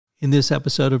In this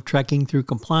episode of Trekking Through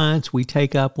Compliance, we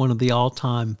take up one of the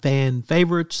all-time fan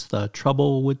favorites, The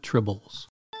Trouble with Tribbles.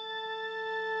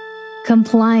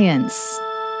 Compliance,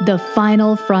 the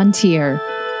final frontier.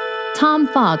 Tom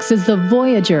Fox is the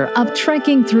voyager of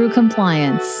Trekking Through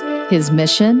Compliance. His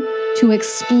mission? To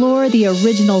explore the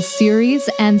original series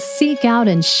and seek out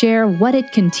and share what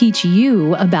it can teach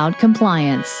you about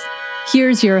compliance.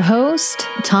 Here's your host,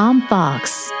 Tom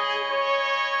Fox.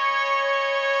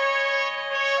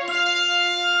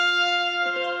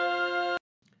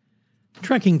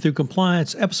 Trekking Through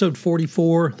Compliance, Episode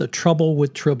 44, The Trouble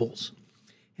with Tribbles.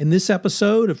 In this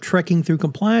episode of Trekking Through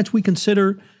Compliance, we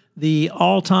consider the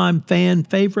all-time fan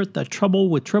favorite, The Trouble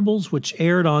with Tribbles, which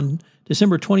aired on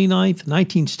December 29th,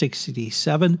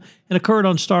 1967, and occurred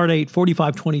on Stardate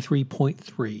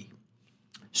 4523.3.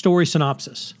 Story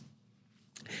synopsis.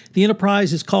 The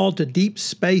Enterprise is called to Deep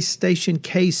Space Station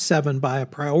K7 by a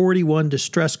Priority 1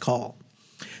 distress call.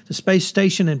 The space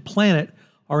station and planet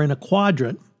are in a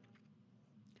quadrant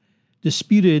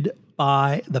disputed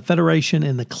by the Federation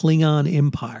and the Klingon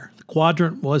Empire. The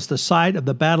quadrant was the site of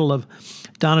the Battle of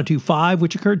Donatu 5,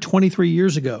 which occurred 23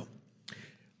 years ago.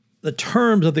 The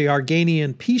terms of the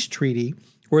Arganian Peace Treaty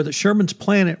were that Sherman's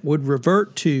planet would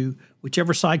revert to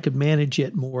whichever side could manage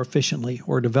it more efficiently,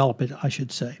 or develop it, I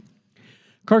should say.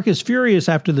 Kirk is furious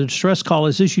after the distress call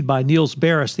is issued by Niels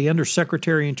Barris, the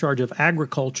Undersecretary in charge of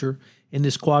agriculture in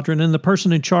this quadrant, and the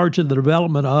person in charge of the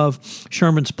development of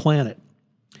Sherman's planet.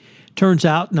 Turns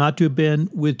out not to have been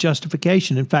with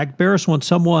justification. In fact, Barris wants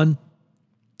someone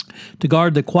to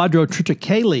guard the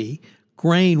quadrotriticale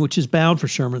grain, which is bound for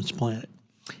Sherman's planet.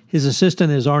 His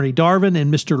assistant is Arnie Darvin,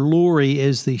 and Mr. Lurie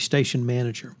is the station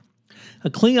manager. A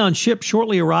Klingon ship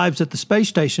shortly arrives at the space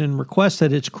station and requests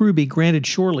that its crew be granted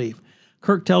shore leave.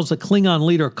 Kirk tells the Klingon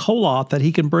leader Koloth that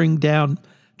he can bring down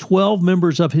 12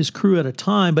 members of his crew at a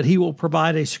time, but he will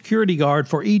provide a security guard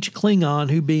for each Klingon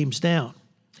who beams down.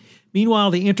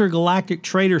 Meanwhile, the intergalactic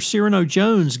trader Cyrano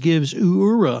Jones gives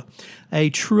Uhura a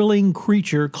trilling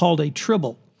creature called a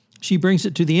tribble. She brings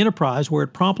it to the Enterprise, where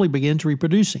it promptly begins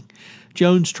reproducing.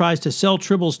 Jones tries to sell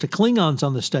tribbles to Klingons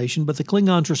on the station, but the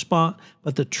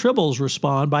tribbles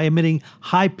respond by emitting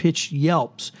high-pitched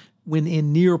yelps when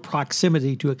in near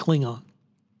proximity to a Klingon.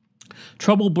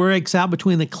 Trouble breaks out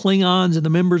between the Klingons and the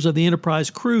members of the Enterprise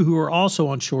crew, who are also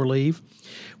on shore leave,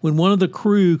 when one of the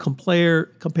crew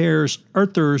compares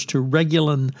Earthers to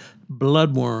Regulan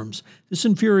bloodworms. This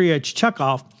infuriates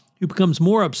Chekhov, who becomes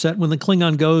more upset when the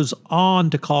Klingon goes on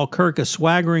to call Kirk a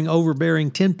swaggering, overbearing,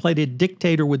 tin-plated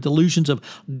dictator with delusions of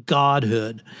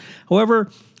godhood. However,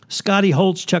 Scotty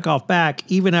holds Chekhov back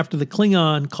even after the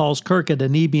Klingon calls Kirk a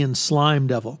Danubian slime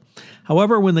devil.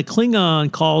 However, when the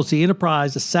Klingon calls the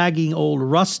Enterprise a sagging old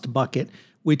rust bucket,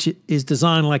 which is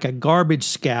designed like a garbage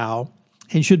scow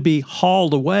and should be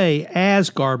hauled away as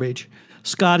garbage,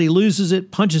 Scotty loses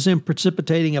it, punches him,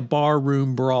 precipitating a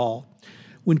barroom brawl.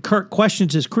 When Kirk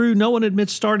questions his crew, no one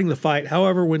admits starting the fight.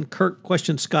 However, when Kirk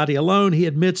questions Scotty alone, he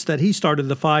admits that he started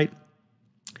the fight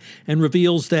and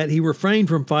reveals that he refrained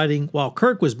from fighting while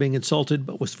Kirk was being insulted,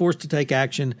 but was forced to take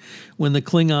action when the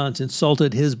Klingons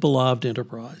insulted his beloved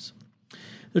Enterprise.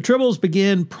 The Tribbles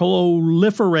begin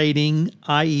proliferating,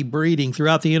 i.e. breeding,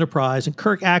 throughout the Enterprise, and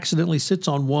Kirk accidentally sits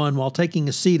on one while taking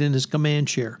a seat in his command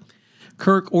chair.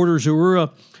 Kirk orders Uhura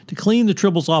to clean the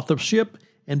Tribbles off the ship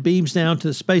and beams down to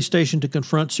the space station to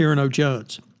confront Cyrano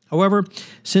Jones. However,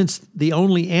 since it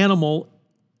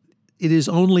is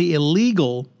only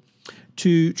illegal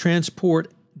to transport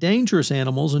dangerous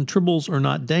animals, and Tribbles are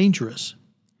not dangerous,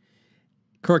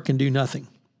 Kirk can do nothing.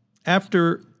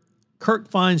 After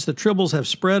Kirk finds the Tribbles have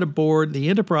spread aboard the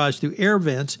Enterprise through air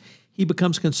vents, he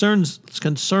becomes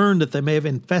concerned that they may have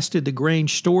infested the grain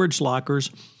storage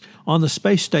lockers on the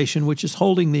space station, which is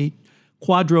holding the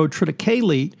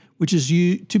quadrotriticale, which is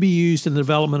to be used in the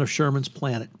development of Sherman's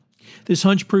planet. This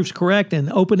hunch proves correct,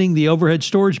 and opening the overhead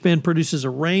storage bin produces a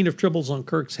rain of Tribbles on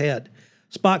Kirk's head.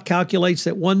 Spock calculates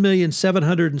that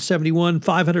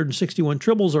 1,771,561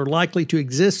 Tribbles are likely to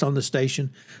exist on the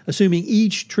station, assuming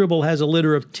each Tribble has a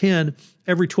litter of 10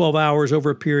 every 12 hours over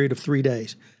a period of 3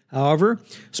 days. However,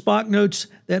 Spock notes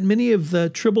that many of the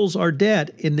Tribbles are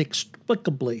dead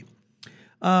inexplicably.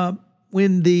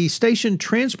 When the station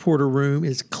transporter room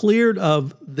is cleared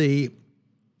of the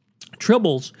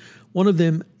Tribbles, one of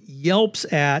them yelps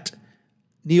at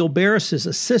Neil Barris's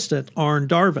assistant, Arne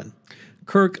Darvin.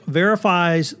 Kirk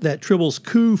verifies that Tribbles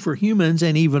coo for humans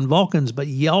and even Vulcans, but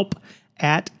yelp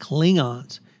at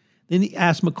Klingons. Then he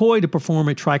asks McCoy to perform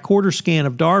a tricorder scan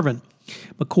of Darvin.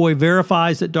 McCoy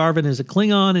verifies that Darvin is a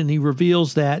Klingon, and he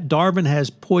reveals that Darvin has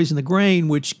poisoned the grain,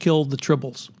 which killed the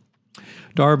Tribbles.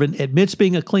 Darvin admits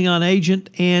being a Klingon agent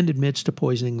and admits to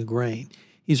poisoning the grain.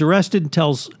 He's arrested and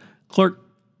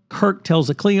Kirk tells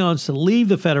the Klingons to leave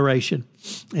the Federation,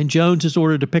 and Jones is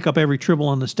ordered to pick up every tribble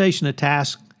on the station, a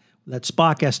task that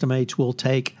Spock estimates will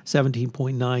take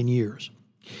 17.9 years.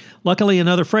 Luckily,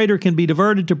 another freighter can be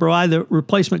diverted to provide the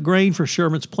replacement grain for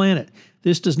Sherman's planet.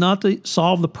 This does not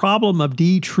solve the problem of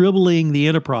de-tribbling the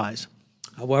Enterprise.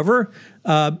 However,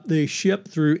 the ship,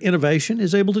 through innovation,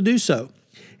 is able to do so.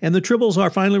 And the tribbles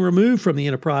are finally removed from the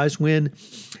Enterprise when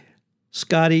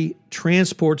Scotty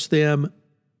transports them,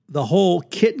 the whole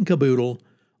kit and caboodle,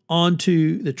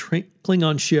 onto the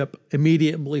Klingon ship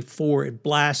immediately before it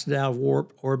blasted out of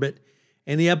warp orbit.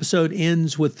 And the episode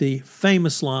ends with the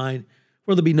famous line,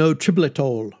 "For there be no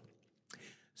tribble."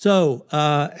 So,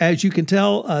 as you can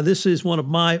tell, this is one of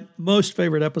my most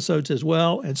favorite episodes as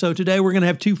well. And so today we're going to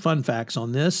have two fun facts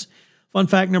on this. Fun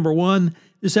fact number one,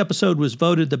 this episode was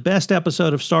voted the best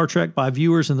episode of Star Trek by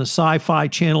viewers in the Sci-Fi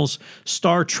Channel's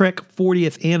Star Trek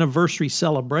 40th Anniversary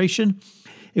Celebration.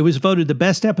 It was voted the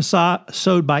best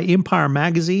episode by Empire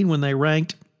Magazine when they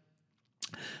ranked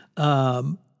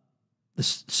the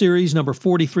series number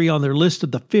 43 on their list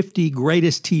of the 50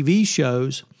 greatest TV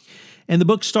shows. And the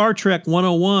book Star Trek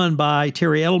 101 by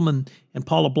Terry Edelman and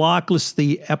Paula Block lists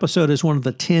the episode as one of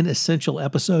the 10 essential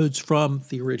episodes from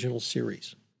the original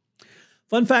series.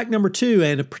 Fun fact number two,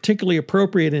 and particularly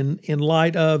appropriate in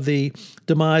light of the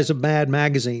demise of Mad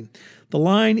Magazine, the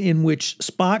line in which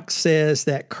Spock says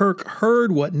that Kirk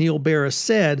heard what Neil Barris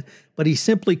said, but he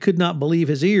simply could not believe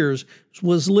his ears,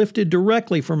 was lifted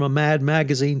directly from a Mad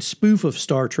Magazine spoof of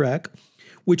Star Trek,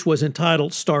 which was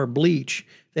entitled Star Bleach,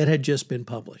 that had just been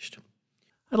published.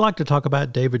 I'd like to talk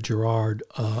about David Gerard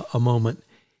a moment.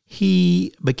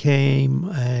 He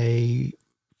became a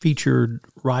featured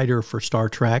writer for Star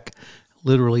Trek,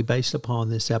 literally based upon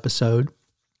this episode.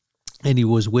 And he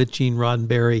was with Gene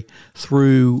Roddenberry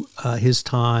through his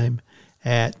time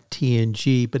at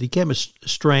TNG, but he became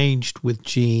estranged with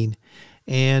Gene.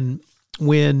 And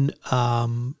when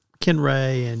Ken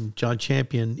Ray and John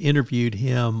Champion interviewed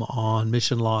him on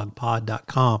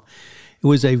missionlogpod.com, it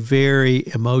was a very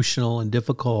emotional and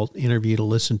difficult interview to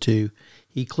listen to.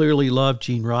 He clearly loved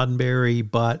Gene Roddenberry,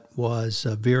 but was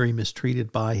very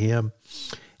mistreated by him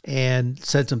and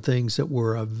said some things that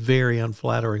were very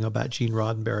unflattering about Gene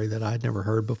Roddenberry that I'd never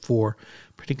heard before,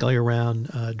 particularly around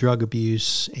drug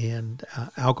abuse and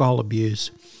alcohol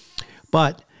abuse.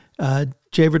 But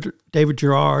David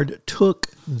Gerard took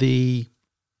the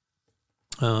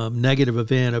negative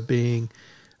event of being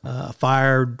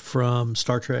fired from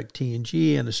Star Trek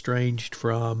TNG and estranged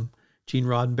from Gene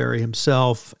Roddenberry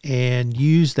himself, and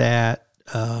used that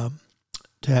to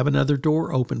have another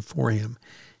door open for him.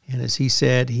 And as he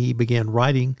said, he began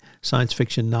writing science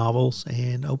fiction novels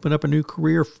and opened up a new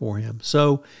career for him.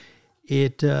 So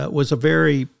it was a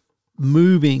very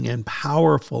moving and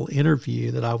powerful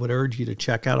interview that I would urge you to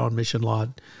check out on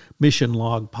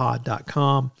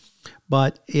missionlogpod.com.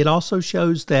 But it also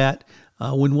shows that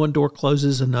when one door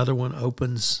closes, another one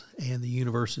opens, and the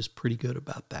universe is pretty good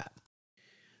about that.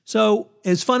 So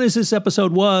as fun as this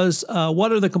episode was,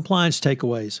 what are the compliance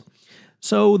takeaways?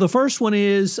 So the first one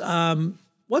is,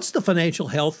 what's the financial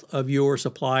health of your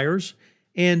suppliers?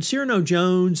 And Cyrano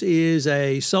Jones is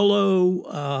a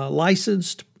solo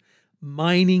licensed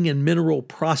mining and mineral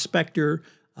prospector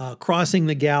crossing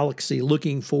the galaxy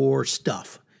looking for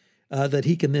stuff that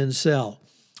he can then sell.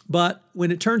 But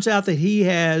when it turns out that he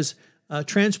has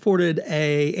transported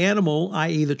an animal,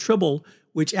 i.e. the tribble,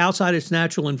 which outside its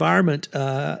natural environment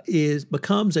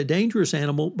becomes a dangerous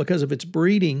animal because of its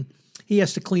breeding, he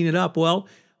has to clean it up. Well,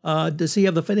 does he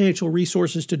have the financial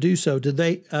resources to do so?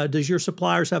 Does your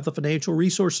suppliers have the financial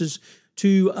resources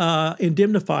to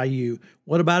indemnify you?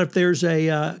 What about if there's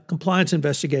a compliance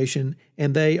investigation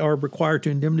and they are required to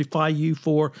indemnify you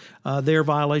for their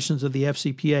violations of the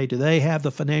FCPA? Do they have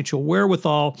the financial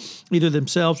wherewithal, either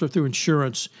themselves or through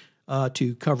insurance,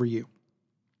 to cover you?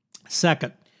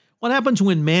 Second, what happens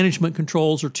when management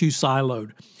controls are too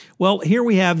siloed? Well, here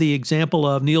we have the example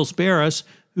of Niels Barris,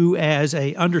 who as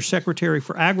a Undersecretary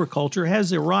for Agriculture has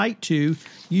the right to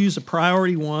use a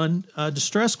Priority 1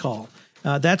 distress call.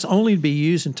 That's only to be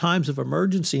used in times of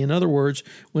emergency. In other words,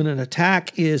 when an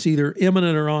attack is either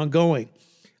imminent or ongoing.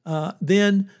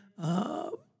 Then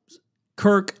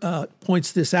Kirk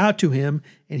points this out to him,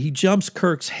 and he jumps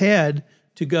Kirk's head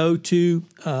to go to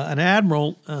an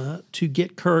admiral to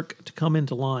get Kirk to come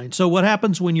into line. So what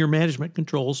happens when your management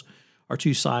controls are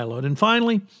too siloed? And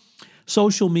finally,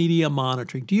 social media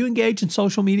monitoring. Do you engage in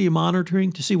social media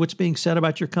monitoring to see what's being said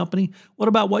about your company? What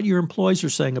about what your employees are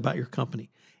saying about your company?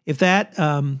 If that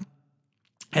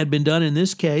had been done in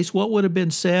this case, what would have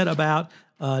been said about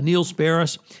Niels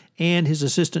Barris and his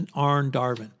assistant Arne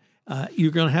Darwin?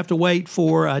 You're going to have to wait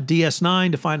for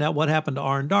DS9 to find out what happened to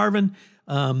Arne Darwin.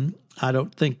 I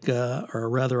don't think, or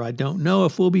rather, I don't know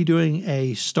if we'll be doing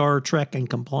a Star Trek and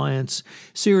compliance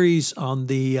series on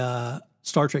the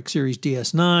Star Trek series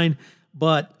DS9,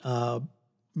 but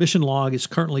Mission Log is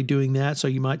currently doing that, so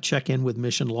you might check in with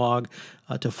Mission Log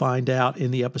to find out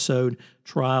in the episode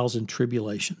Trials and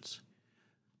Tribulations.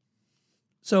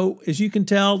 So, as you can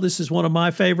tell, this is one of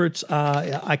my favorites.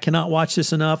 I cannot watch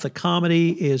this enough. The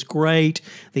comedy is great.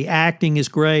 The acting is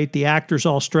great. The actors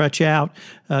all stretch out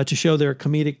to show their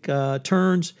comedic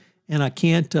turns. And I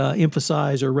can't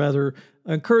emphasize, or rather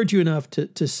encourage you enough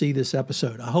to see this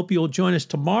episode. I hope you'll join us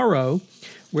tomorrow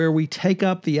where we take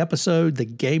up the episode, The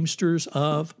Gamesters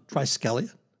of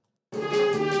Triskelion.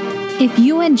 If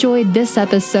you enjoyed this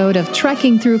episode of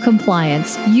Trekking Through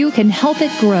Compliance, you can help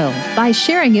it grow by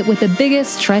sharing it with the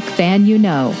biggest Trek fan you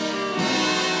know.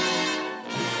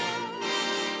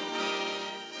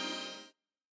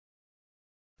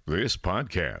 This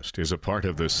podcast is a part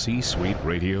of the C-Suite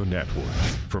Radio Network.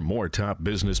 For more top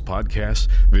business podcasts,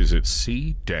 visit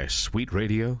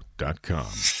c-suiteradio.com.